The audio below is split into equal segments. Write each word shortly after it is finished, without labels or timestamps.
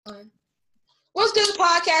Um, What's good,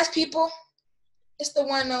 podcast people? It's the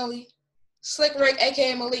one and only Slick Rick,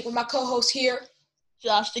 aka Malik, with my co-host here.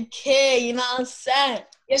 Josh the Kid, you know what I'm saying?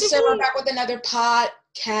 Yes, sir. We're back with another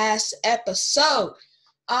podcast episode.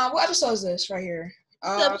 What episode is this right here?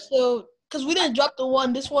 This episode, because we didn't drop the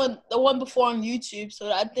one before on YouTube,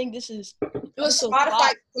 so I think this is. It was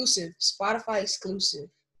Spotify exclusive,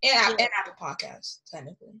 and Apple Podcasts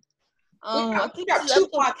technically. I think we got two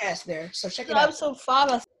podcasts there, so check it out. Episode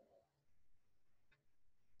 5.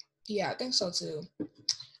 Yeah, I think so too.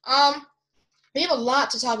 We have a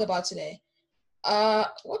lot to talk about today.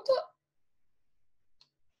 What the?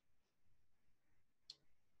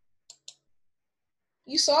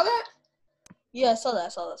 You saw that? Yeah, I saw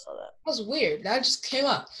that. That was weird. That just came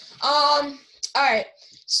up. All right.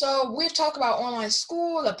 So we've talked about online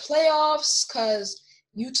school, the playoffs, because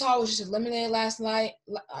Utah was just eliminated last night.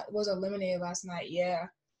 Yeah.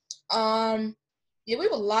 Yeah, we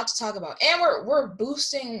have a lot to talk about, and we're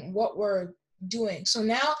boosting what we're doing. So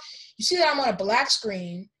now you see that I'm on a black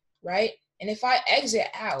screen, right? And if I exit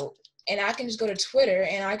out, and I can just go to Twitter,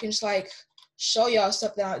 and I can just like show y'all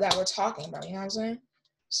stuff that we're talking about. You know what I'm saying?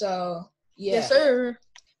 So yeah. Yes, sir.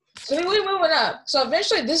 So we're moving up. So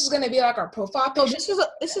eventually, this is gonna be like our profile picture. So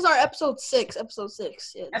this is our episode 6. Episode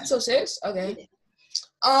 6. Yeah. Episode 6. Okay.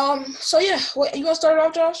 Yeah. So yeah, what you gonna start it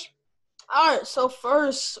off, Josh? All right. So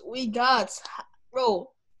first we got, bro.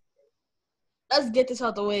 Let's get this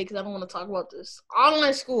out the way because I don't want to talk about this.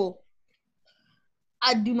 Online school.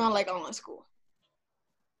 I do not like online school.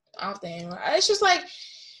 I don't think it's just like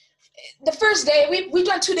the first day. We've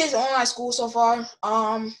done 2 days of online school so far.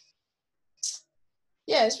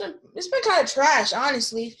 Yeah, it's been kind of trash,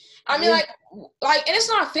 honestly. I mean, like, and it's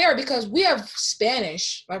not fair because we have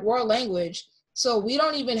Spanish, like world language, so we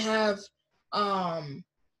don't even have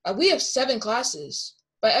we have 7 classes,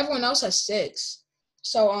 but everyone else has 6.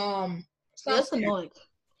 So that's annoying.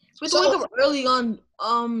 We have to wake up early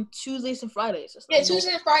on Tuesdays and Fridays. Yeah,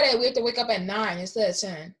 Tuesday and Friday we have to wake up at 9 instead of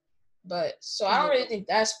 10. But so I don't really think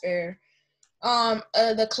that's fair.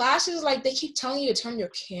 The classes, like, they keep telling you to turn your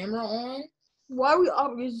camera on. Why are we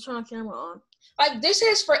obligated to turn our camera on? Like, this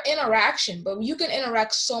is for interaction, but you can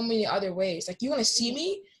interact so many other ways. Like, you want to see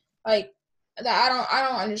me? Like, I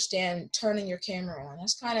don't understand turning your camera on.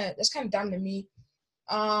 That's kind of dumb to me.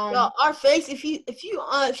 Our face. If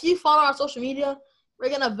you follow our social media, we're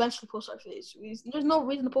gonna eventually post our face. There's no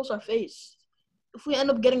reason to post our face. If we end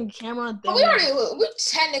up getting a camera, then we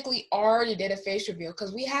technically already did a face reveal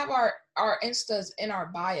because we have our Instas in our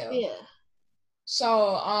bio. Yeah.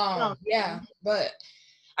 So yeah, but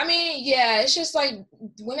I mean, yeah, it's just like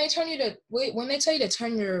when they tell you to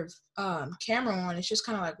turn your camera on, it's just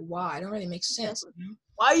kind of like, why? It don't really make sense. Yeah.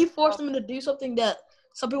 Why are you forcing them to do something that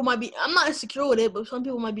some people might be? I'm not insecure with it, but some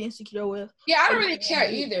people might be insecure with. Yeah, I don't really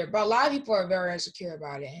care either, but a lot of people are very insecure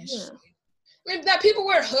about it. I mean, that people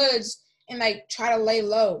wear hoods and like try to lay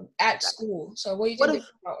low at school. So what do you think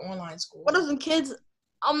about online school? What if some kids?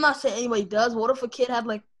 I'm not saying anybody does. But what if a kid had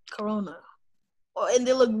like corona? And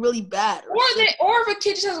they look really bad. Or if a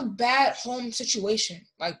kid just has a bad home situation,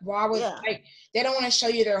 like why would like they don't want to show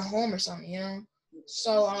you their home or something, you know?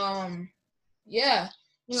 So yeah.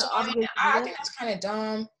 So I think that's kind of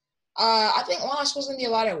dumb. I think online school's gonna be a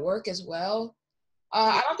lot of work as well.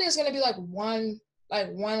 I don't think it's gonna be like one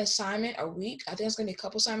assignment a week. I think it's gonna be a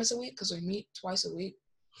couple assignments a week because we meet twice a week.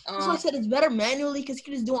 That's why I said it's better manually because you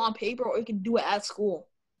can just do it on paper or you can do it at school.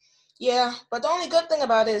 Yeah, but the only good thing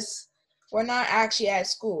about it is we're not actually at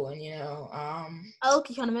school, and I look,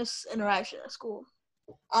 you kind of miss interaction at school.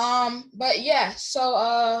 But yeah,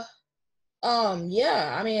 so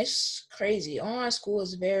yeah, I mean, it's crazy. Online school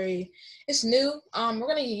is it's new. We're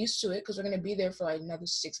gonna get used to it because we're gonna be there for like another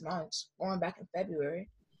 6 months, going back in February.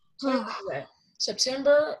 So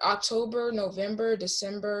September, October, November,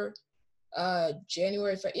 December,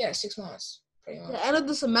 January, 6 months, pretty much. The end of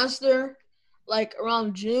the semester, like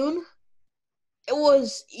around June. It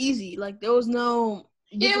was easy. Like there was no.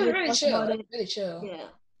 Yeah, it was really chill. Really chill. Yeah,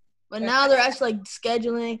 but now they're actually like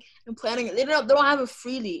scheduling and planning it. They don't have it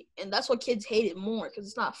freely, and that's what kids hate it more because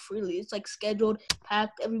it's not freely. It's like scheduled,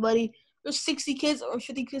 packed. Everybody. There's 60 kids or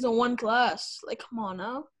 50 kids in one class. Like, come on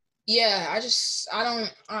now. Yeah, I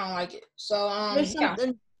don't like it. So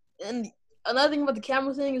and another thing about the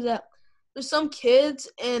camera thing is that there's some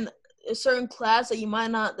kids in a certain class that you might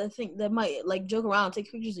not that might like joke around,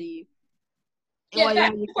 take pictures of you. Yeah,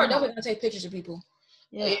 people are definitely gonna take pictures of people.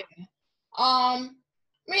 Yeah. I mean,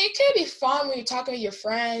 it can be fun when you're talking to your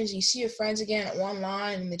friends. You see your friends again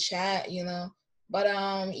online in the chat, you know. But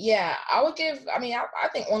yeah, I would give. I mean, I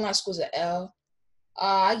think online school's an L.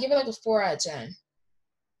 I give it like a 4 out of 10.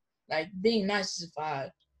 Like being nice is a 5.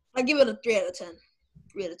 I give it a 3 out of 10.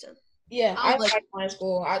 3 out of 10. Yeah, I like online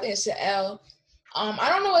school. I think it's an L. I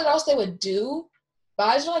don't know what else they would do, but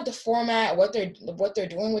I just don't like the format, what they're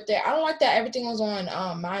doing with it. I don't like that everything was on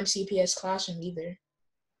Mime CPS Classroom either.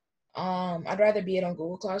 I'd rather be it on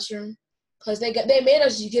Google Classroom because they made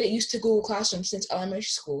us get it used to Google Classroom since elementary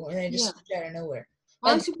school, and then just out of nowhere.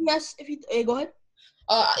 Mime CPS, if you go ahead.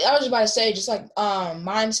 I was just about to say, just like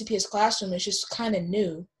Mime CPS Classroom is just kind of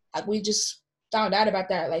new. Like we just found out about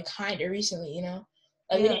that like kind of recently, you know.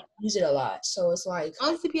 Like we didn't use it a lot, so it's like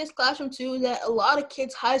Mime CPS Classroom too. That a lot of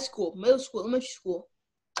kids, high school, middle school, elementary school.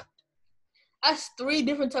 That's 3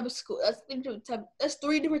 different type of school. That's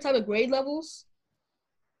 3 different type of grade levels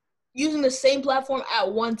using the same platform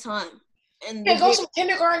at one time. And it goes from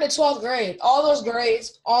kindergarten to 12th grade. All those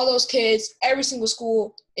grades, all those kids, every single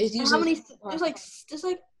school is using. How many? There's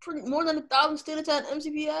like more than 1,000 students at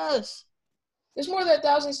MCPS. There's more than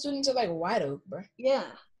 1,000 students at like White Oak, bro. Yeah.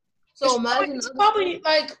 So imagine it's probably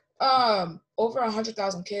like over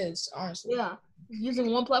 100,000 kids, honestly. Yeah, using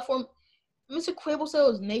one platform. Mr. Quable said it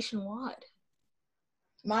was nationwide.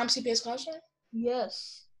 Mime CPS Classroom?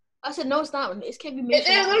 Yes. I said no, it's not. It can't be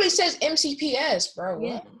nationwide. It literally says MCPS, bro.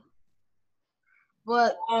 Yeah.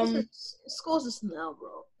 What? But schools is an L,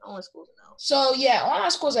 bro. Online schools an L. So yeah,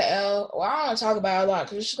 online schools are L. Well, I don't want to talk about it a lot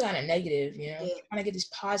because it's just kind of negative, you know. Yeah. Trying to get this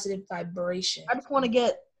positive vibration. I just want to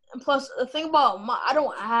get, and plus the thing about I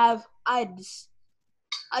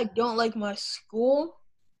don't like my school,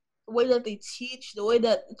 the way that they teach, the way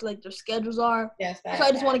that like their schedules are. Yeah, so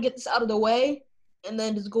I just want to get this out of the way, and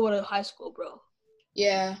then just go to high school, bro.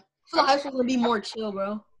 Yeah. So high school's gonna be more chill,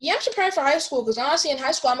 bro. Yeah, I'm preparing for high school because honestly, in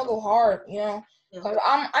high school, I'm gonna go hard, you know. Yeah.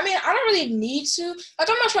 I mean, I don't really need to. Like,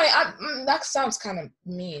 I'm not trying. That sounds kind of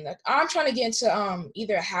mean. Like, I'm trying to get into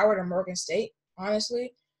either Howard or Morgan State.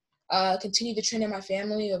 Honestly, continue the trend in my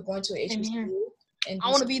family of going to a HBCU. And I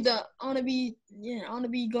want to be going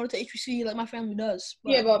to HBCU like my family does.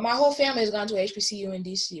 But. Yeah, but my whole family has gone to HBCU in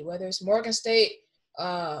DC, whether it's Morgan State,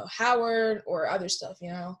 Howard, or other stuff, you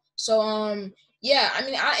know. So yeah, I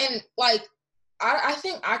mean, I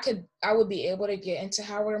think I would be able to get into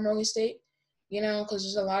Howard or Morgan State, you know, because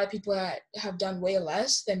there's a lot of people that have done way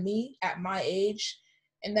less than me at my age,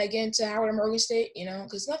 and that get into Howard or Morgan State, you know,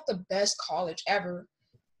 because it's not the best college ever,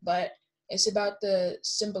 but it's about the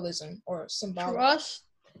symbolism or symbolic.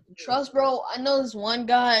 Trust, bro. I know this one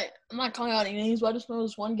guy. I'm not calling out any names, but I just know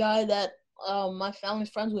this one guy that my family's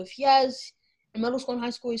friends with. He has in middle school and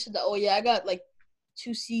high school. He said that, oh yeah, I got like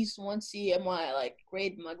 2 C's, 1 C in my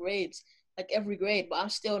grades, like every grade. But I'm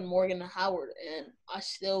still in Morgan and Howard, and I'm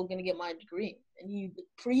still gonna get my degree. And he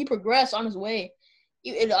progressed on his way.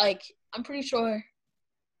 I'm pretty sure.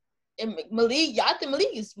 And Malik, I think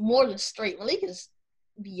Malik is more than straight. Malik is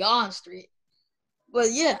beyond straight.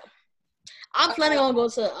 But yeah. I'm planning on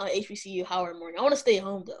going to HBCU Howard Morgan. I want to stay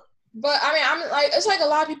home though. But I mean, I'm like, it's like a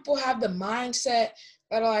lot of people have the mindset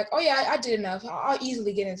that are like, oh yeah, I did enough. I'll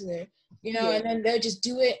easily get into there, you know, and then they'll just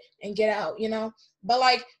do it and get out, you know. But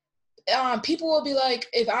like, people will be like,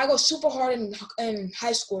 if I go super hard in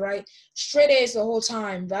high school, right, straight A's the whole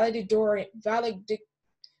time, valedictorian. How do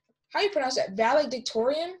you pronounce that?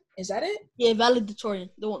 Valedictorian? Is that it? Yeah,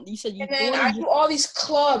 valedictorian. The one you said. And then I do all these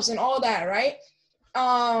clubs and all that, right?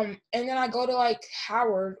 And then I go to like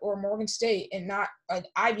Howard or Morgan State and not like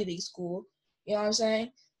Ivy League school, you know what I'm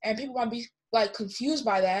saying? And people might be like confused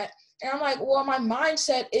by that. And I'm like, well, my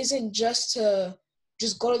mindset isn't just to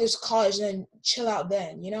just go to this college and then chill out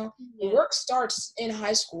then, you know? Yeah. Work starts in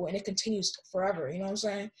high school and it continues forever, you know what I'm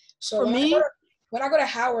saying? So when I go to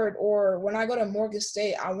Howard or when I go to Morgan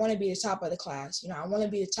State, I want to be the top of the class. You know, I want to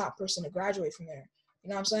be the top person to graduate from there. You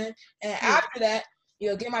know what I'm saying? And after that, you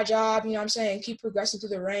know, get my job, you know what I'm saying, keep progressing through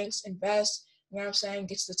the ranks, invest, you know what I'm saying,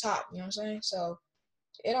 get to the top, you know what I'm saying? So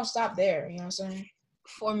it don't stop there, you know what I'm saying?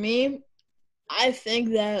 For me, I think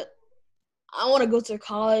that I want to go to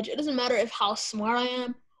college. It doesn't matter if how smart I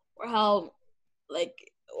am or how,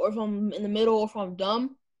 or if I'm in the middle or if I'm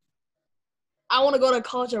dumb. I want to go to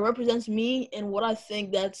college that represents me and what I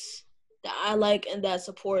think that I like and that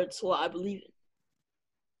supports what I believe in. To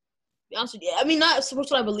be honest with you. I mean, not supports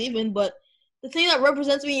what I believe in, but the thing that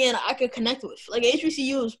represents me and I could connect with. Like,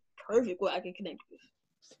 HBCU is perfect what I can connect with.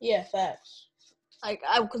 Yeah, facts.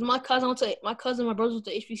 Because my brothers went to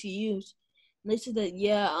HBCUs. And they said that,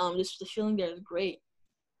 the feeling there is great.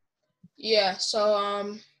 Yeah,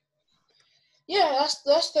 so, yeah,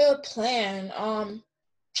 that's the plan.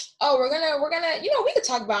 We're gonna, you know, we could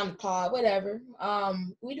talk about it in the pod, whatever.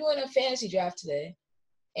 We're doing a fantasy draft today.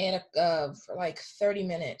 And, for like 30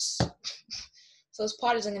 minutes. So this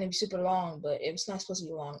pod isn't going to be super long, but it's not supposed to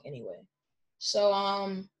be long anyway. So,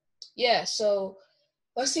 yeah. So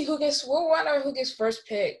Let's see who gets. We'll wonder who gets first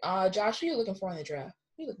pick. Josh, who are you looking for in the draft?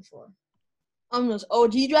 Who are you looking for? This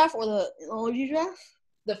OG draft or the OG draft?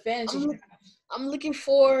 The fantasy draft. I'm looking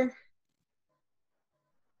for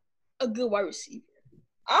a good wide receiver.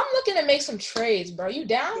 I'm looking to make some trades, bro. You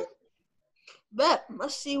down? Yeah. Bet.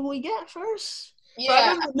 Let's see who we get first. Yeah.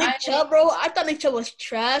 I remember Nick Chubb, bro. I thought Nick Chubb was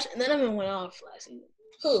trash, and then I went off last season.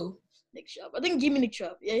 Who? Nick Chubb. I think give me Nick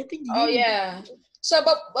Chubb. Yeah, I think. Oh yeah. So,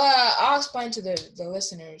 but I'll explain to the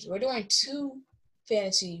listeners. We're doing 2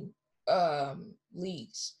 fantasy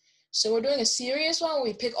leagues. So we're doing a serious one where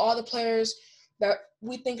we pick all the players that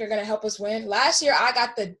we think are gonna help us win. Last year I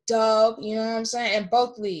got the dub. You know what I'm saying? In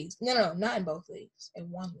both leagues. No, not in both leagues. In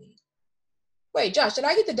one league. Wait, Josh, did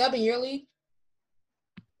I get the dub in your league?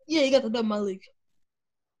 Yeah, you got the dub in my league.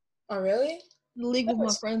 Oh really? The league with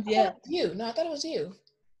my friends. Yeah. You? No, I thought it was you.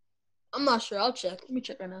 I'm not sure. I'll check. Let me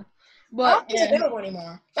check right now. But I don't think it's available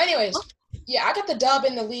anymore. But anyways, yeah, I got the dub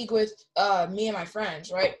in the league with me and my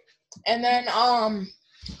friends, right? And then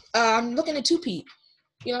I'm looking to 2-peat.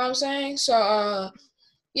 You know what I'm saying? So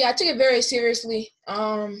yeah, I took it very seriously.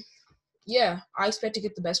 Yeah, I expect to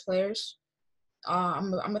get the best players.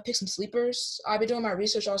 I'm gonna pick some sleepers. I've been doing my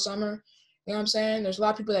research all summer. You know what I'm saying? There's a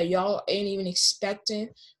lot of people that y'all ain't even expecting,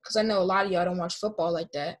 because I know a lot of y'all don't watch football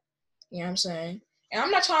like that. You know what I'm saying? And I'm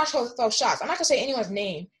not trying to throw shots. I'm not gonna say anyone's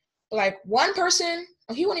name, but like one person,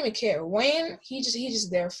 he wouldn't even care. Wayne, he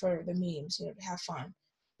just there for the memes, you know, to have fun.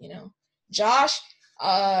 You know, Josh,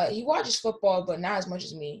 he watches football, but not as much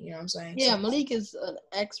as me. You know what I'm saying? Yeah, so, Malik is an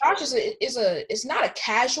expert. Josh is not a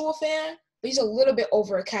casual fan, but he's a little bit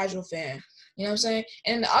over a casual fan. You know what I'm saying?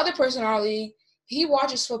 And the other person in our league, he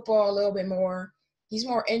watches football a little bit more. He's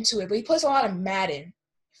more into it, but he plays a lot of Madden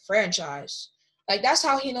franchise. Like, that's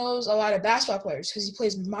how he knows a lot of basketball players, because he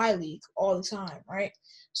plays my league all the time, right?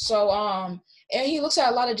 So, and he looks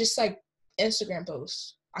at a lot of just, like, Instagram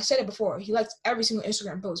posts. I said it before. He likes every single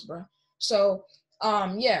Instagram post, bro. So,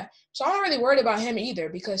 yeah. So I'm not really worried about him either,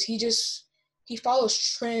 because he follows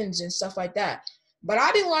trends and stuff like that. But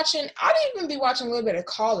I didn't even be watching a little bit of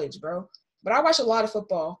college, bro. But I watch a lot of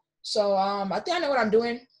football. So I think I know what I'm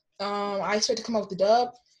doing. I expect to come up with the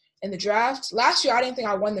dub in the draft. Last year, I didn't think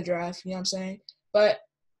I won the draft. You know what I'm saying? But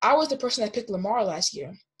I was the person that picked Lamar last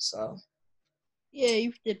year. So yeah,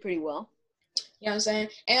 you did pretty well. You know what I'm saying?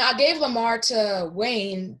 And I gave Lamar to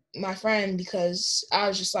Wayne, my friend, because I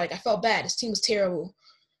was just like, I felt bad. His team was terrible.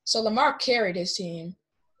 So Lamar carried his team.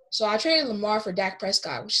 So I traded Lamar for Dak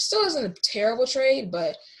Prescott, which still isn't a terrible trade,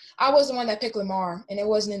 but I was the one that picked Lamar, and it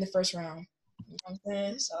wasn't in the first round. You know what I'm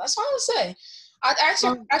saying? So that's what I would say. I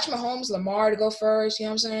actually Patrick Mahomes, Lamar to go first. You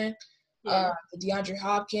know what I'm saying? Yeah. The DeAndre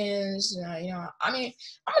Hopkins. I mean, I'm going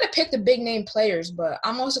to pick the big name players, but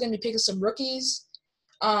I'm also going to be picking some rookies.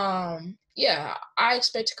 Yeah, I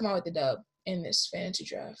expect to come out with the dub in this fantasy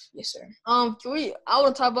draft. Yes, sir. I want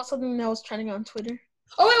to talk about something that was trending on Twitter.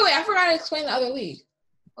 Oh, wait, I forgot to explain the other league.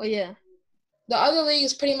 Oh, yeah. The other league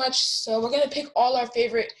is pretty much, so we're going to pick all the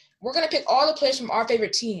players from our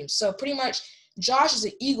favorite teams. So pretty much Josh is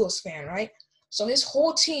an Eagles fan, right? So his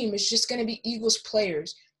whole team is just going to be Eagles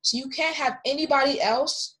players. So you can't have anybody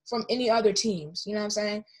else from any other teams. You know what I'm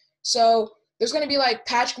saying? So there's going to be like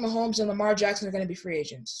Patrick Mahomes and Lamar Jackson are going to be free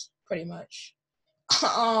agents, pretty much.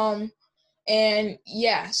 And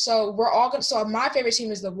yeah, so we're all going to – so my favorite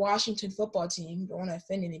team is the Washington football team. Don't want to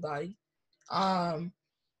offend anybody.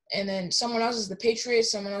 And then someone else is the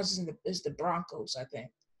Patriots. Someone else is the Broncos, I think.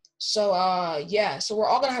 So, yeah. So we're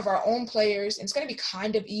all going to have our own players. And it's going to be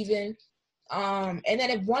kind of even. And then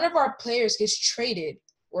if one of our players gets traded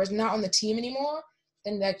or is not on the team anymore,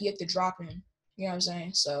 then like you have to drop him. You know what I'm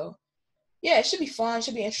saying? So, yeah, it should be fun. It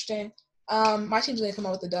should be interesting. My team's going to come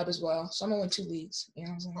out with the dub as well. So I'm going to win 2 leagues. You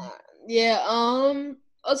know what I'm saying?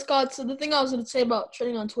 Yeah. Scott, so the thing I was going to say about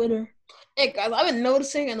trading on Twitter – hey, guys, I've been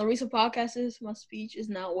noticing in the recent podcasts my speech is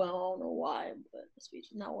not well. I don't know why, but the speech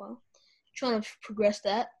is not well. I'm trying to progress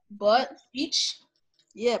that, but – Speech?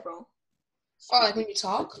 Yeah, bro. Oh, like when you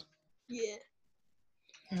talk? Yeah.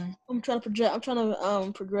 I'm trying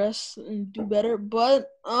to progress and do better, but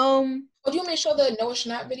Oh, do you want me to show the Noah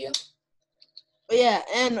Schnapp video? Yeah,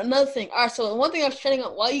 and another thing. All right, so one thing I was trending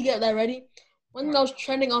on – while you get that ready, one thing I was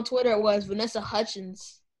trending on Twitter was Vanessa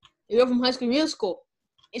Hudgens, the girl from High School Musical.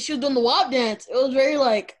 And she was doing the WAP dance. It was very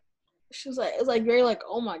like, very like,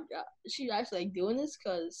 oh my god, is she actually like doing this?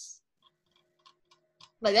 Cause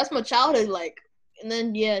like that's my childhood. Like, and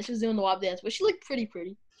then yeah, she was doing the WAP dance, but she looked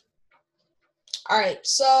pretty. All right,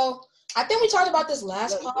 so I think we talked about this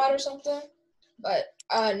last pod or something, but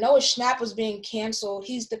Noah Schnapp was being canceled.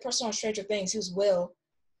 He's the person on Stranger Things. He was Will,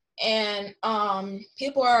 and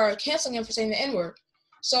people are canceling him for saying the N-word.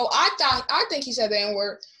 So I think he said the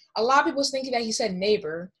N-word. A lot of people was thinking that he said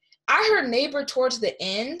neighbor. I heard neighbor towards the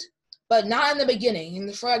end, but not in the beginning. In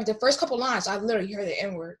the first couple lines, I literally heard the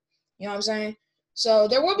N-word. You know what I'm saying? So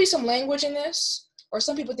there will be some language in this, or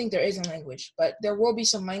some people think there isn't language, but there will be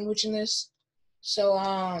some language in this. So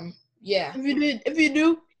yeah. If you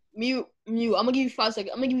do, mute. I'm gonna give you 5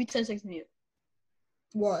 seconds. I'm gonna give you 10 seconds to mute.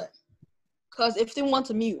 What? Cause if they want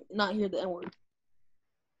to mute, not hear the N-word.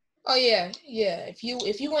 Oh yeah. If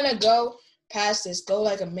you wanna go past this, go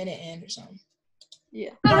like a minute in or something.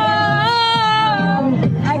 Yeah.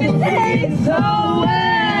 I can say it so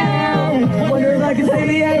well. Wonder if I can say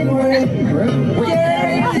the N-word.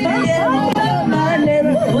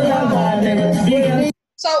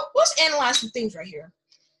 So let's analyze some things right here.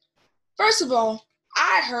 First of all,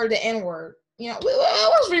 I heard the N-word. You know,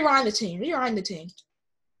 let's rewind the team.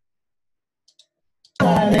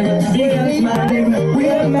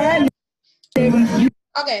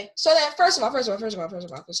 Okay, so then first of all.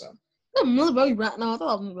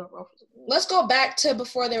 Let's go back to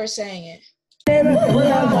before they were saying it.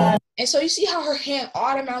 And so you see how her hand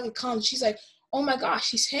automatically comes. She's like, oh my gosh,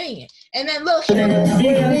 she's saying it. And then look at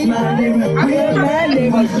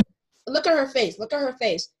her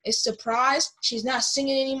face. It's surprised. She's not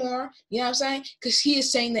singing anymore. You know what I'm saying? Because he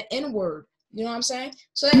is saying the N-word. You know what I'm saying?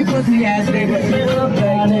 So then, you told me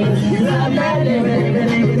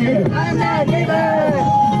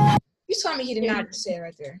he did not say it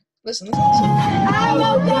right there. Listen. I'm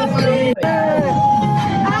not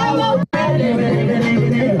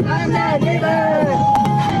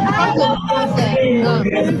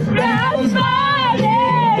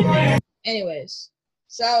Anyways,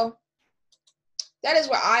 so that is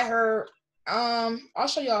what I heard. I'll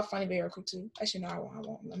show y'all a funny video real quick too. Actually, no, I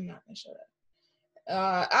won't. I'm not gonna show that.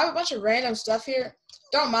 I have a bunch of random stuff here.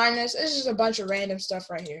 Don't mind this. It's just a bunch of random stuff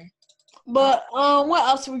right here. But what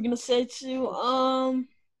else are we gonna say too?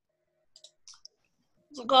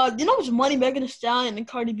 So God, you know how much money Megan Thee Stallion and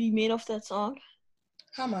Cardi B made off that song?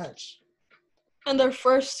 How much? In their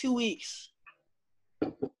first 2 weeks.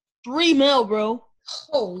 $3 million, bro.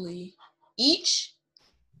 Holy. Each?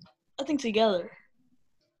 I think together.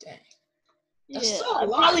 Dang. That's so a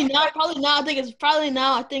lot. Probably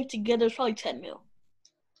not. I think together it's probably 10 mil.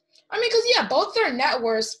 I mean, because, yeah, both their net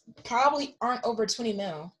worths probably aren't over 20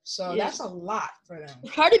 mil. So that's a lot for them.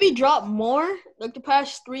 Cardi B dropped more, like, the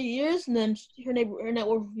past 3 years, and then her net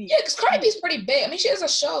worth would be. Yeah, because Cardi B's pretty big. I mean, she has a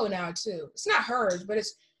show now, too. It's not hers, but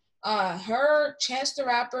it's her, Chance the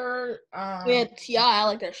Rapper. Yeah, T.I. I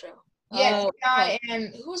like that show. Yeah, T.I.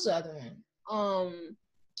 and who's the other one?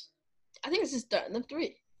 I think it's just the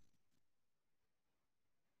 3.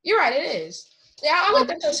 You're right, it is. Yeah, I like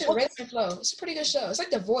that show too. Rhythm and Flow. It's a pretty good show. It's like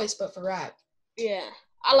The Voice, but for rap. Yeah,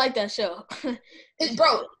 I like that show. The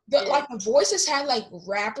Voice has had like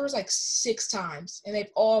rappers like 6 times, and they've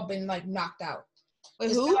all been like knocked out.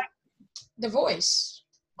 Wait, who? The Voice.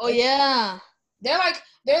 Oh yeah. They'll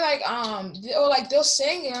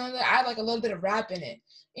sing and they'll add like a little bit of rap in it.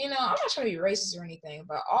 You know, I'm not trying to be racist or anything,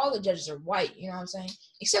 but all the judges are white. You know what I'm saying?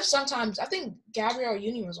 Except sometimes I think Gabrielle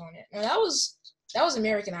Union was on it. No, that was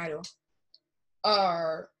American Idol.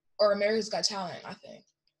 Or America's Got Talent, I think.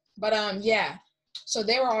 But yeah. So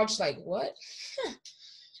they were all just like, what?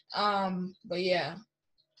 But yeah.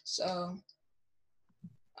 So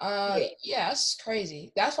yeah, that's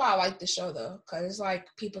crazy. That's why I like the show though, because it's like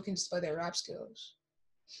people can display their rap skills.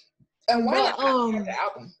 And one of them had the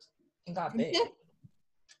album and got big.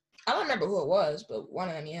 I don't remember who it was, but one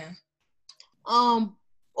of them, yeah.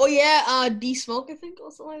 D Smoke, I think, or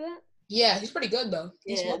something like that. Yeah, he's pretty good though.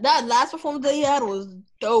 Yeah, that last performance that he had was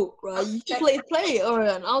dope, bro. You can play it, or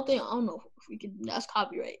I don't know if we can. That's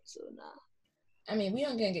copyright, so nah. I mean, we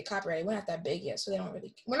aren't gonna get copyrighted. We're not that big yet, so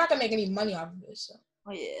we're not gonna make any money off of this. So.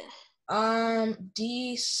 Oh yeah.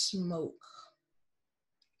 D Smoke.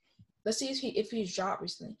 Let's see if he's dropped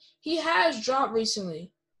recently. He has dropped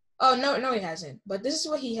recently. Oh no, he hasn't. But this is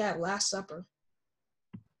what he had, Last Supper.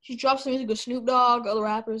 He dropped some music with Snoop Dogg, other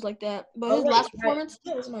rappers like that. But his last performance.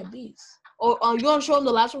 Yeah, those are my beats. Oh, you want to show him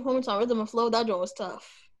the last performance on Rhythm and Flow? That joint was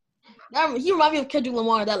tough. He reminded me of Kendrick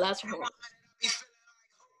Lamar. That last performance.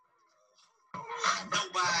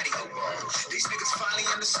 Nobody. These niggas finally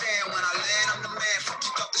understand when I land, I'm the man. Fuck you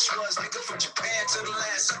thought this was, nigga, from Japan to the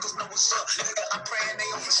land. Suckers know what's up, nigga. I'm praying they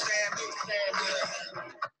understand me.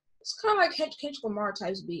 It's kind of like Kendrick Lamar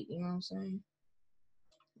type beat, you know what I'm saying?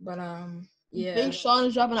 But yeah. Big Sean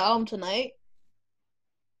is dropping an album tonight.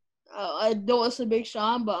 I don't listen to Big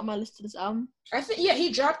Sean, but I might listen to this album. I think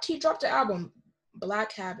he dropped the album,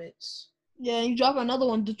 Black Habits. Yeah, he dropped another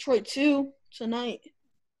one, Detroit 2, tonight.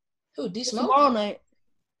 Who, D Smoke? Tomorrow night.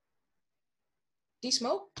 D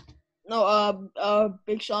Smoke? No,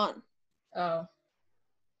 Big Sean. Oh.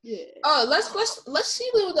 Yeah. Oh, let's see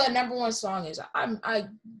what the number one song is. I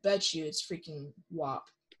bet you it's freaking WAP.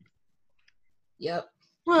 Yep.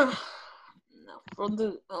 No, from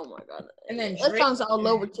the oh my god. And then that song's all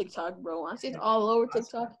over TikTok, bro. I see it's all over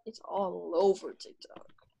TikTok. It's all over TikTok.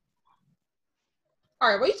 All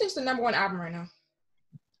right, what do you think's the number one album right now?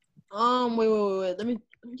 Wait. Let me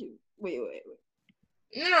wait.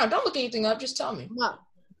 No, don't look anything up. Just tell me. No,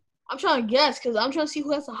 I'm trying to guess because I'm trying to see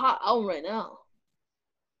who has a hot album right now.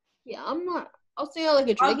 Yeah, I'm not. I was thinking like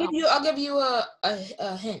a Drake. I'll give you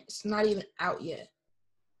a hint. It's not even out yet.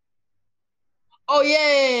 Oh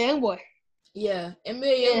yeah, Youngboy. Yeah,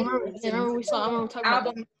 NBA. Yeah, remember we saw. I remember talking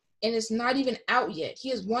album, about that. And it's not even out yet. He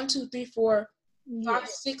has 1, 2, 3, 4, 5,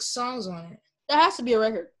 6 songs on it. That has to be a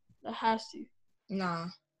record. That has to. Nah,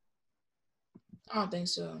 I don't think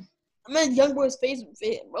so. I mean, Youngboy's face.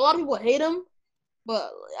 A lot of people hate him,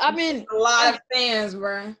 but I mean, a lot of fans,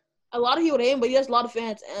 bro. A lot of people hate him, but he has a lot of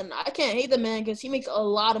fans, and I can't hate the man because he makes a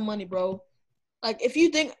lot of money, bro. Like, if you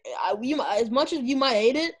think as much as you might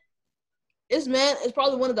hate it, this man is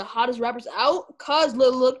probably one of the hottest rappers out. Cause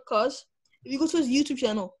if you go to his YouTube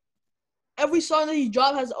channel, every song that he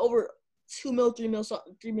dropped has over 2 mil, 3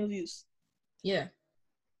 mil views. Yeah,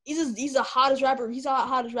 he's the hottest rapper. He's the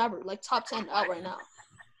hottest rapper, like top 10 out right now.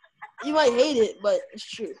 You might hate it, but it's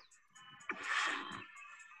true.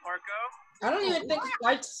 Marco. I don't even think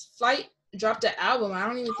Flight dropped an album. I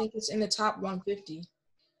don't even think it's in the top 150.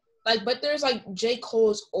 Like, but there's like J.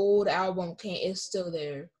 Cole's old album. It's still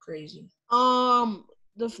there. Crazy.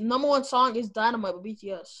 The number one song is Dynamite by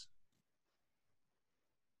BTS.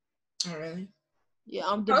 Oh really?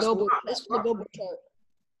 Yeah, the Billboard chart.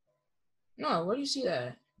 No, where do you see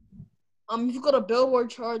that? If you go to Billboard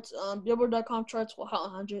charts, Billboard.com charts for Hot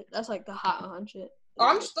 100. That's like the Hot 100. Oh,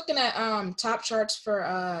 I'm just looking at top charts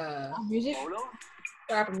for music.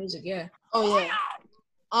 For Apple Music, yeah. Oh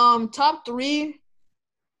yeah. Top 3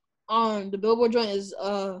 on the Billboard joint is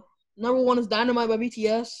number 1 is Dynamite by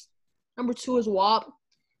BTS. Number 2 is WAP.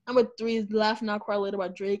 Number 3 is Laugh Now Cry Later by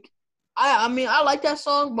Drake. I mean I like that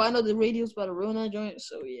song, but I know the radio's about to ruin that joint,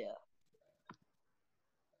 so yeah.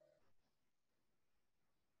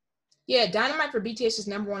 Yeah, Dynamite for BTS is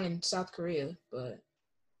number 1 in South Korea, but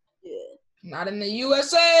yeah, not in the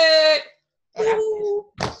USA.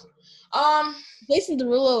 Jason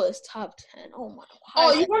Derulo is top 10. Oh my god.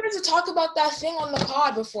 Oh, you wanted to talk about that thing on the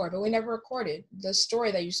pod before, but we never recorded the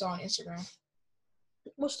story that you saw on Instagram.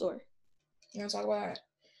 What story? You want to talk about it?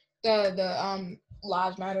 The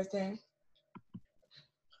Lives Matter thing.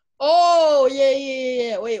 Oh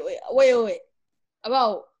yeah. Wait.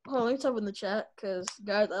 About hold on, let me type in the chat because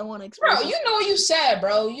guys, I want to explain. Bro, you know what you said,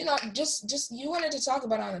 bro. You know, just you wanted to talk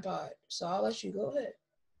about it on the pod, so I'll let you go ahead.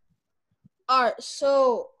 All right,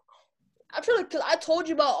 so I feel like because I told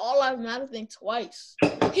you about All Lives Matter thing twice.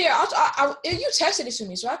 Here, you texted it to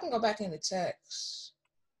me, so I can go back in the text.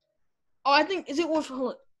 Oh, I think is it one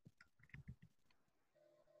for?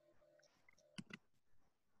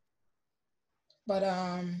 But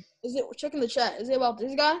is it checking the chat? Is it about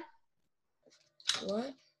this guy?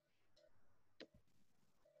 What?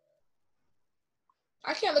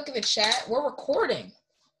 I can't look at the chat. We're recording.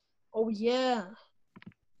 Oh yeah.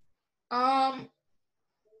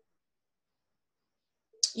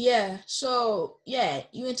 Yeah. So yeah,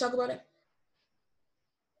 you want to talk about it?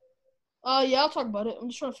 Yeah, I'll talk about it. I'm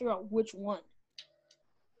just trying to figure out which one.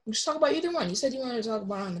 Just talk about either one. You said you wanted to talk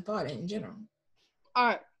about it on the pod in general. All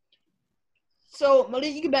right. So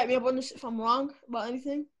Malik, you can back me up on this if I'm wrong about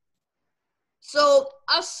anything. So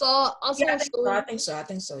I saw someone's story. I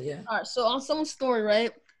think so. Yeah. All right. So on someone's story,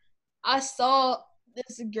 right? I saw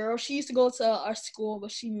this girl. She used to go to our school,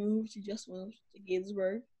 but she moved. She just moved to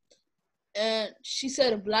Gaithersburg, and she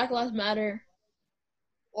said Black Lives Matter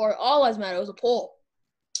or All Lives Matter. It was a poll.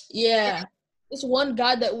 Yeah. And this one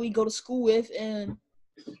guy that we go to school with, and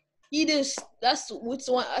that's what's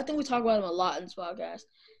one. I think we talk about him a lot in this podcast.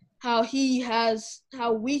 How we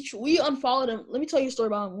unfollowed him. Let me tell you a story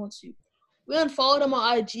about him once. We unfollowed him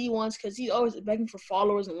on IG once because he's always begging for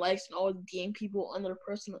followers and likes and always DM people on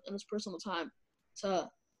his personal time to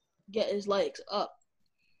get his likes up.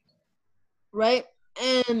 Right?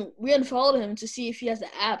 And we unfollowed him to see if he has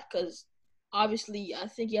the app because obviously I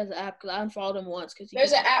think he has the app because I unfollowed him once.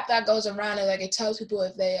 There's an app that goes around and like it tells people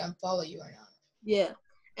if they unfollow you or not. Yeah.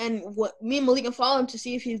 And what me and Malik unfollowed him to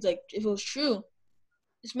see if if it was true.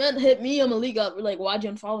 This man hit me and Malik up like, why'd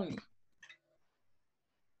you unfollow me?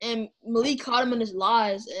 And Malik caught him in his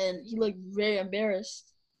lies, and he looked very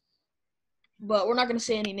embarrassed. But we're not gonna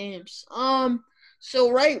say any names.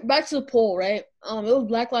 So right back to the poll, right? It was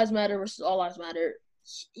Black Lives Matter versus All Lives Matter.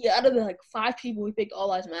 Yeah, out of the 5 people, we picked All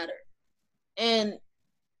Lives Matter. And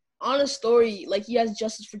on a story, he has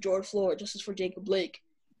justice for George Floyd, justice for Jacob Blake.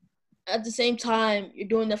 At the same time, you're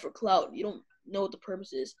doing that for clout. You don't know what the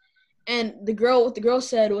purpose is. And what the girl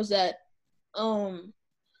said was that,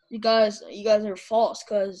 you guys are false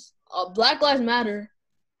because Black Lives Matter.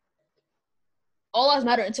 All lives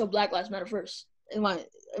matter until Black Lives Matter first. Am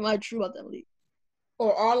I true about that, Malik?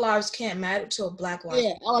 Or all lives can't matter until Black lives.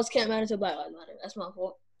 Yeah, all lives can't matter until Black Lives Matter. That's my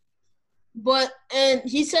fault. But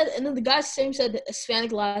he said, and then the guy said that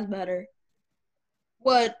Hispanic lives matter.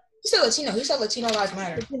 But he said Latino. He said Latino lives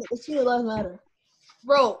matter. Latino lives matter,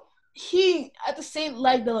 bro. He at the same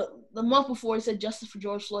the month before he said justice for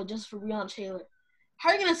George Floyd, justice for Breonna Taylor. How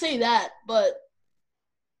are you gonna say that but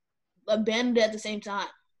abandon it at the same time?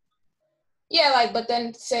 Yeah, but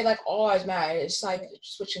then say all lives matter. It's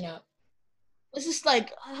switching up. It's just I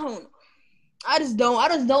don't know. I just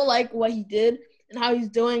don't like what he did and how he's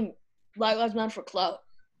doing Black Lives Matter for clout.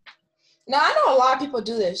 Now, I know a lot of people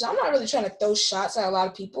do this. I'm not really trying to throw shots at a lot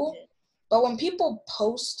of people. But when people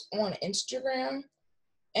post on Instagram,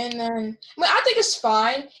 and then I think it's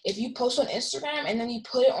fine if you post on Instagram and then you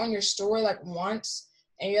put it on your story once,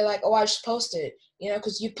 and you're like, oh, I just posted,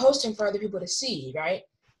 because you're posting for other people to see, right?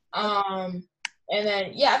 And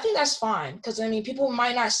then, I think that's fine because, people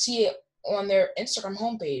might not see it on their Instagram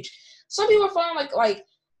homepage. Some people are following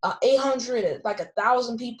 800,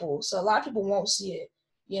 1,000 people, so a lot of people won't see it,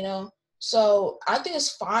 So I think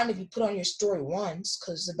it's fine if you put on your story once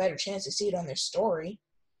because there's a better chance to see it on their story.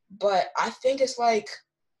 But I think it's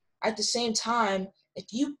at the same time, if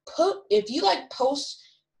you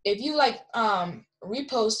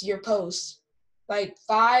repost your post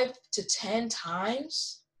 5 to 10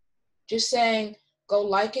 times, just saying go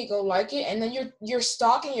like it, and then you're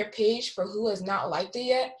stalking your page for who has not liked it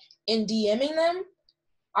yet and DMing them,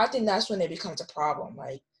 I think that's when it becomes a problem.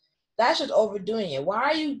 That's just overdoing it. Why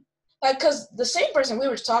are you because the same person we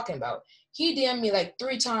were talking about, he DM'd me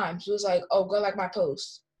 3 times. He was like, oh, go like my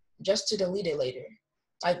post just to delete it later.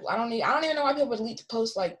 I don't even know why people would delete the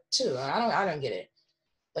post 2. I don't get it.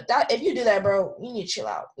 But that if you do that, bro, you need to chill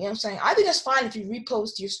out. You know what I'm saying? I think it's fine if you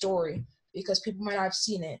repost your story because people might not have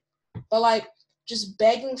seen it. But just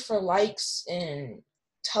begging for likes and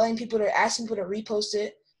asking people to repost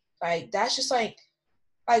it, that's just why?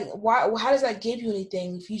 How does that give you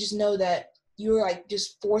anything if you just know that you're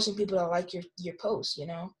just forcing people to like your post,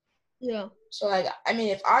 Yeah. So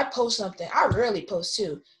if I post something, I rarely post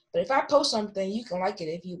too, but if I post something, you can like it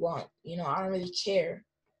if you want, I don't really care.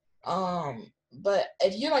 But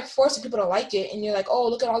if you're forcing people to like it and you're oh,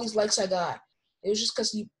 look at all these likes I got, it was just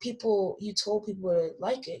because you told people to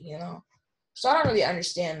like it, So I don't really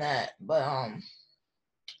understand that, but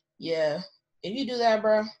yeah, if you do that,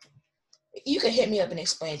 bro, you can hit me up and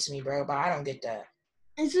explain to me, bro, but I don't get that.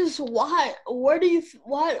 It's just why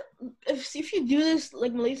if you do this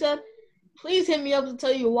like Malik said, please hit me up and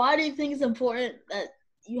tell you why do you think it's important that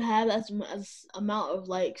you have as amount of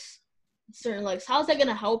likes, certain likes. How's that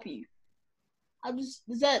gonna help you? Does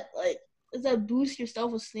that boost your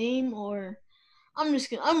self-esteem? Or I'm just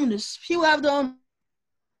people have their own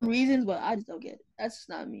reasons, but I just don't get it. That's just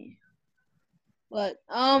not me. But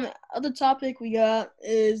other topic we got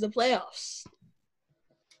is the playoffs.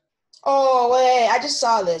 Oh wait, I just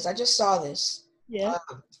saw this. Yeah.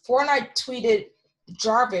 Fortnite tweeted,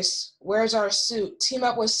 Jarvis, where's our suit? Team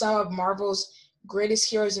up with some of Marvel's greatest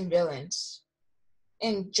heroes and villains.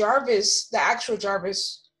 And Jarvis, the actual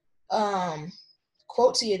Jarvis,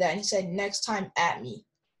 quote to you that, and he said, next time at me.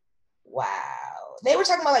 Wow. They were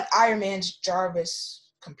talking about Iron Man's Jarvis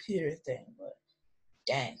computer thing, but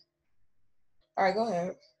dang. All right, go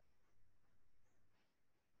ahead.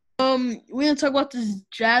 We're gonna talk about this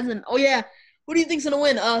Jazz and who do you think's gonna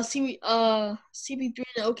win? CP3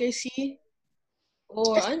 and OKC,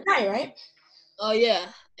 or tonight, right? Oh yeah,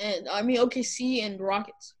 and OKC and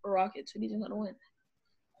Rockets. Who do you think's gonna win,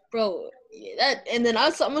 bro? Yeah, that and then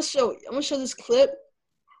I'm gonna show this clip.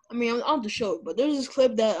 I don't have to show it, but there's this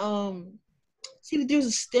clip that CP3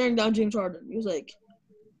 was staring down James Harden. He was like,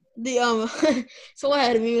 someone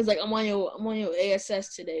had a meme. It was like, I'm on your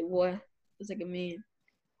ASS today, boy. It's like a meme.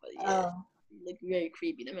 But yeah, very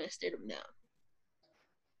creepy. That man stared him down.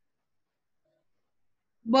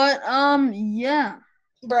 But yeah,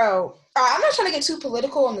 bro. I'm not trying to get too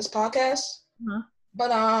political on this podcast, but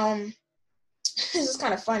this is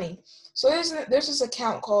kind of funny. So there's this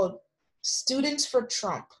account called Students for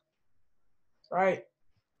Trump, right?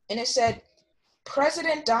 And it said,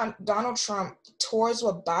 President Donald Trump tours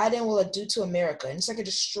what Biden will do to America. And it's like a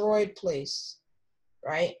destroyed place,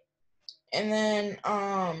 right? And then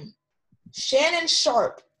Shannon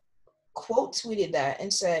Sharp quote tweeted that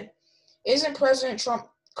and said, "Isn't President Trump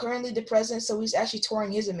currently the president? So he's actually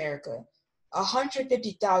touring his America."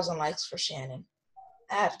 150,000 likes for Shannon.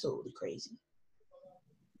 Absolutely crazy.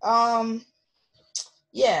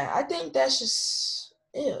 Yeah, I think that's just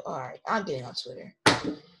ew. All right, I'm getting on Twitter.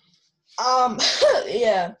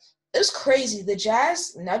 Yeah, it was crazy. The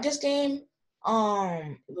Jazz Nuggets game.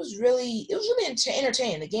 It was really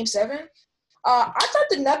entertaining. The game 7. I thought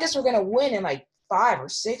the Nuggets were gonna win in like 5 or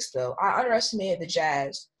 6 though. I underestimated the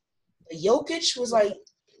Jazz. Jokic was like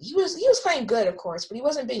he was playing good, of course, but he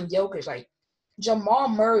wasn't being Jokic. Like Jamal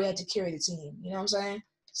Murray had to carry the team. You know what I'm saying?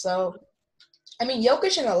 So, I mean,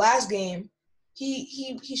 Jokic in the last game,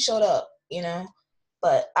 he showed up. You know,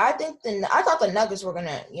 but I thought the Nuggets were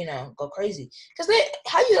gonna go crazy because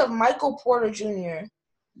how you have Michael Porter Jr.,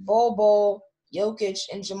 Bol, Jokic,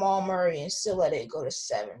 and Jamal Murray and still let it go to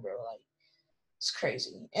 7, bro. Like it's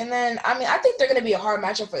crazy. And then I think they're gonna be a hard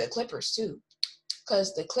matchup for the Clippers too,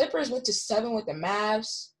 because the Clippers went to 7 with the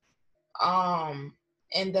Mavs.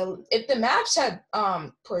 And if the Mavs had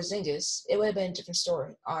Porzingis, it would have been a different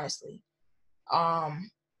story, honestly.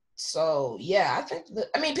 So yeah, I think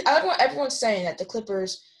I like what everyone's saying that the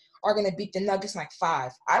Clippers are gonna beat the Nuggets in like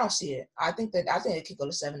 5. I don't see it. I think it could go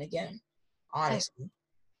to 7 again, honestly.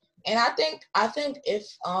 And I think if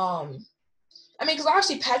because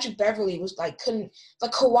obviously Patrick Beverly was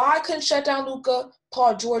Kawhi couldn't shut down Luka,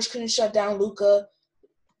 Paul George couldn't shut down Luka,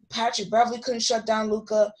 Patrick Beverly couldn't shut down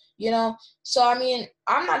Luka, So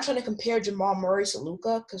I'm not trying to compare Jamal Murray to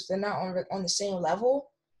Luka because they're not on the same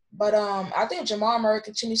level. But I think Jamal Murray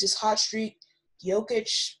continues his hot streak.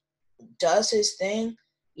 Jokic does his thing,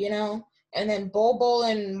 and then Bol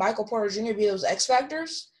and Michael Porter Jr. be those X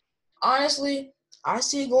factors. Honestly, I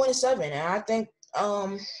see it going to 7, and I think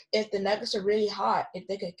if the Nuggets are really hot, if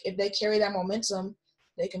they carry that momentum,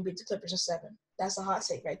 they can beat the Clippers in 7. That's a hot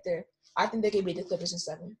take right there. I think they can beat the Clippers in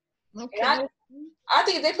 7. Okay. And I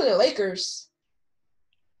think if they play the Lakers,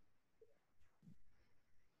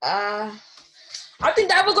 I think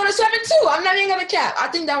that would go to 7 too. I'm not even gonna cap. I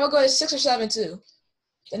think that would go to 6 or 7 too.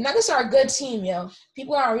 The Nuggets are a good team, yo.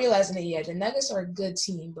 People aren't realizing it yet. The Nuggets are a good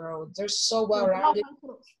team, bro. They're so well rounded.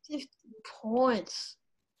 50 points.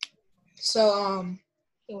 So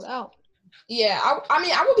yeah,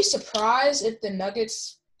 I would be surprised if the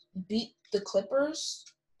Nuggets beat the Clippers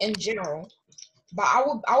in general. But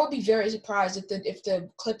I would be very surprised if the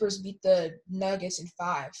Clippers beat the Nuggets in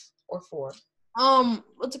 5 or 4.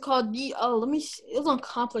 What's it called? Let me see. It was on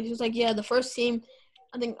Complex. It was like, the first team.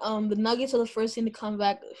 I think the Nuggets are the first team to come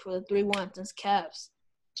back for the 3-1 against Cavs.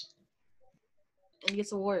 And it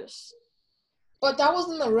gets worse. But that was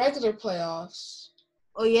in the regular playoffs.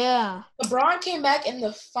 Oh yeah. LeBron came back in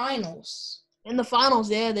the finals. In the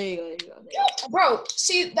finals, yeah, there you go. Bro,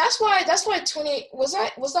 see, that's why 28 was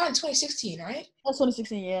that in 2016, right? That's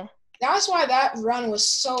 2016, yeah. That's why that run was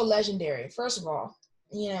so legendary. First of all,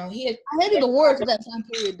 I hated the worst at that time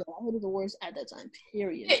period, though. I hated the worst at that time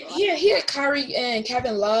period. He had Kyrie and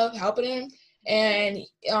Kevin Love helping him, and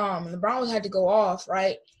LeBron had to go off,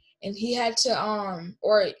 right? And he had to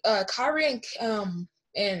Kyrie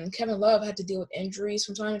and Kevin Love had to deal with injuries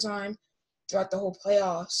from time to time throughout the whole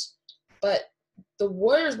playoffs. But the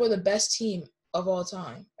Warriors were the best team of all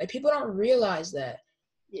time. Like, people don't realize that.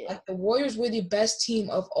 Yeah. Like, the Warriors were the best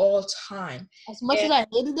team of all time. As much as I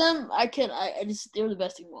hated them, they were the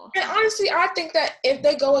best team of all time. And honestly, I think that if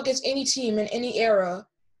they go against any team in any era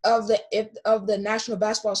of the National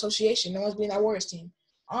Basketball Association, no one's being that Warriors team.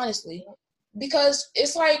 Honestly. Because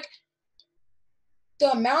it's like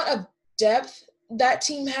the amount of depth that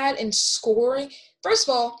team had in scoring. First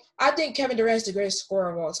of all, I think Kevin Durant is the greatest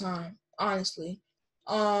scorer of all time. Honestly,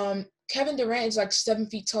 Kevin Durant is like 7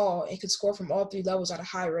 feet tall and could score from all 3 levels at a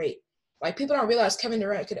high rate. Like, people don't realize Kevin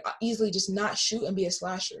Durant could easily just not shoot and be a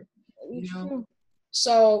slasher.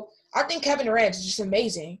 So I think Kevin Durant is just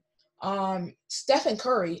amazing. Stephen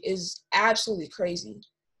Curry is absolutely crazy.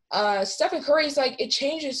 Stephen Curry is like, it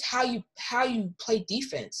changes how you play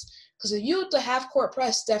defense. Because if you have to half court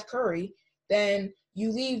press Steph Curry, then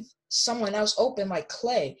you leave someone else open like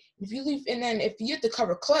Clay. If you have to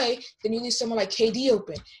cover Clay, then you leave someone like KD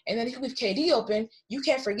open. And then if you leave KD open, you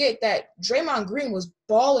can't forget that Draymond Green was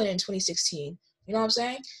balling in 2016. You know what I'm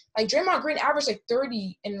saying? Like, Draymond Green averaged like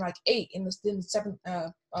 30 and like 8 in the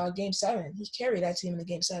game 7. He carried that team in the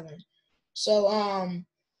game 7. So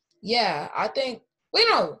yeah, I think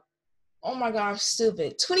oh my God, I'm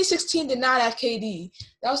stupid. 2016 did not have KD.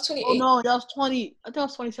 That was 2018. Oh no, that was 20. I think it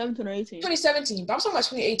was 2017 or 18. 2017, but I'm talking about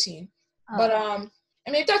 2018. But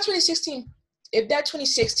if that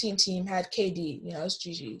 2016 team had KD, it's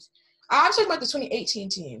GG's. I'm talking about the 2018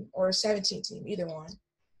 team or 17 team, either one.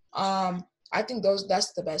 I think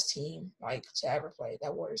that's the best team like to ever play,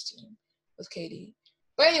 that Warriors team with KD.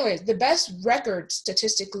 But anyways, the best record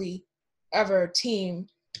statistically ever team,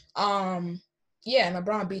 and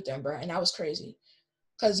LeBron beat them, bro, and that was crazy.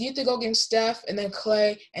 Because you have to go against Steph and then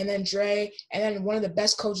Clay and then Dre and then one of the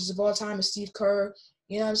best coaches of all time is Steve Kerr.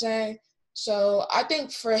 You know what I'm saying? So I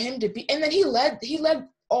think for him to be – and then he led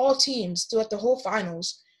all teams throughout the whole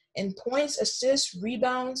finals in points, assists,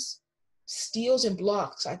 rebounds, steals, and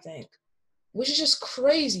blocks, I think, which is just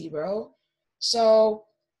crazy, bro. So,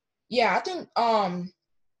 yeah, I think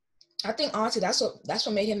honestly that's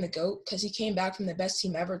what made him the GOAT because he came back from the best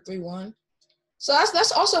team ever, 3-1. So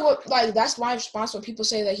that's also what that's my response when people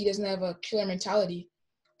say that he doesn't have a killer mentality,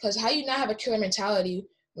 because how you not have a killer mentality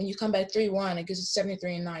when you come back 3-1 against a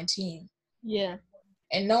 73-9 team? Yeah,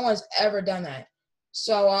 and no one's ever done that.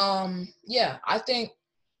 So I think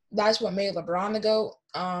that's what made LeBron the GOAT.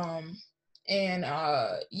 But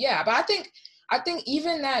I think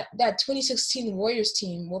even that 2016 Warriors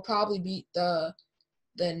team will probably beat the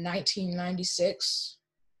 1996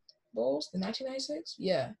 Bulls. The 1996,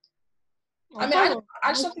 yeah. I mean, I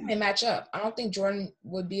just don't think they match up. I don't think Jordan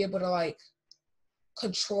would be able to like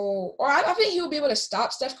control, or I think he would be able to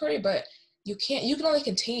stop Steph Curry, but you can only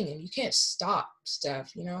contain him. You can't stop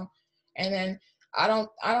Steph, you know. And then I don't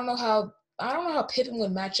know how Pippen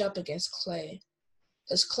would match up against Clay,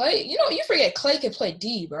 because Clay, you forget Clay can play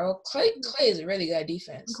D, bro. Clay is a really good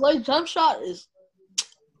defense. Clay's jump shot is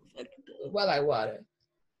well like water.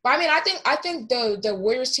 But I mean, I think the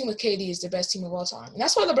Warriors team with KD is the best team of all time. And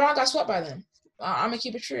that's why LeBron got swept by them. I'm gonna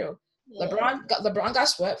keep it true. Yeah. LeBron got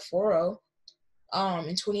swept 4-0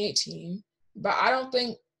 in 2018. But I don't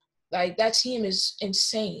think like that team is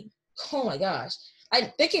insane. Oh my gosh.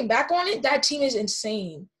 Like thinking back on it, that team is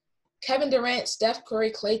insane. Kevin Durant, Steph Curry,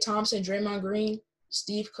 Klay Thompson, Draymond Green,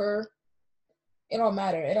 Steve Kerr. It don't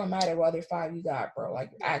matter. It don't matter what other five you got, bro. Like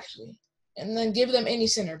actually. And then give them any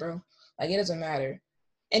center, bro. Like it doesn't matter.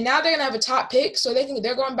 And now they're gonna have a top pick, so they're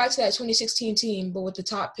going back to that 2016 team, but with the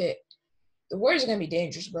top pick. The Warriors are gonna be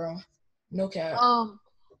dangerous, bro. No cap.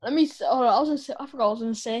 Let me. Hold on, I forgot what I was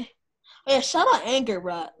gonna say. Oh, yeah, shout out Anchor,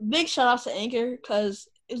 bro. Big shout out to Anchor, cause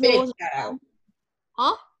big shout out.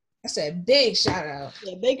 Huh? I said big shout out.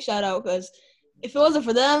 Yeah, big shout out, cause if it wasn't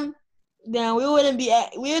for them, then we wouldn't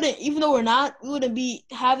even though we're not, we wouldn't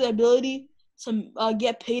have the ability to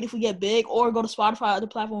get paid if we get big or go to Spotify, other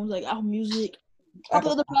platforms like Apple Music. A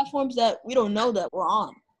couple other platforms that we don't know that we're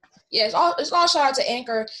on. Yeah, it's all shout out to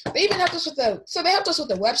Anchor. They even helped us with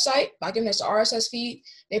the website by giving us the RSS feed.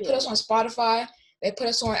 They put us on Spotify. They put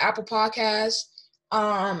us on Apple Podcasts,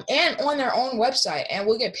 and on their own website, and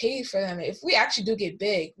we'll get paid for them. If we actually do get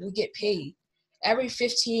big, we get paid. Every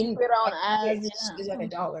 15 is like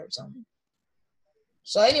 $1 or something.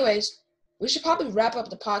 So, anyways, we should probably wrap up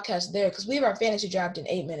the podcast there because we have our fantasy draft in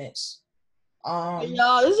 8 minutes.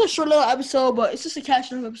 This is a short little episode, but it's just a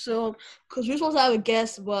catch-up episode because we were supposed to have a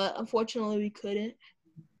guest, but unfortunately we couldn't.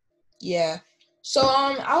 Yeah. So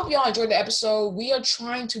I hope y'all enjoyed the episode. We are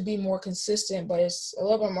trying to be more consistent, but it's a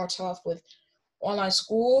little bit more tough with online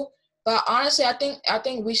school. But honestly, I think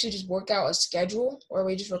we should just work out a schedule where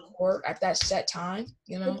we just record at that set time,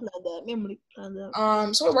 you know.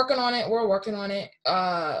 So we're working on it.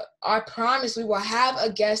 I promise we will have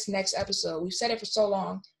a guest next episode. We've said it for so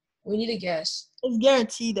long. We need a guest. It's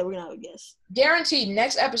guaranteed that we're going to have a guest. Guaranteed.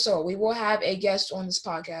 Next episode, we will have a guest on this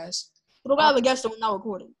podcast. We're going to have a guest that we're not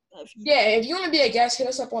recording. If you want to be a guest, hit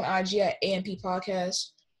us up on IG at AMP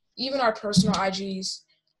Podcast. Even our personal IGs.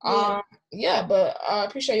 But I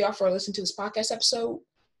appreciate y'all for listening to this podcast episode.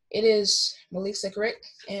 It is Malik Sikrick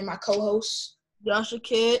and my co-host, Joshua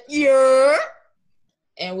Kidd. Yeah.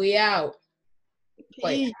 And we out. Peace.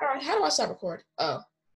 Wait, how do I stop recording? Oh.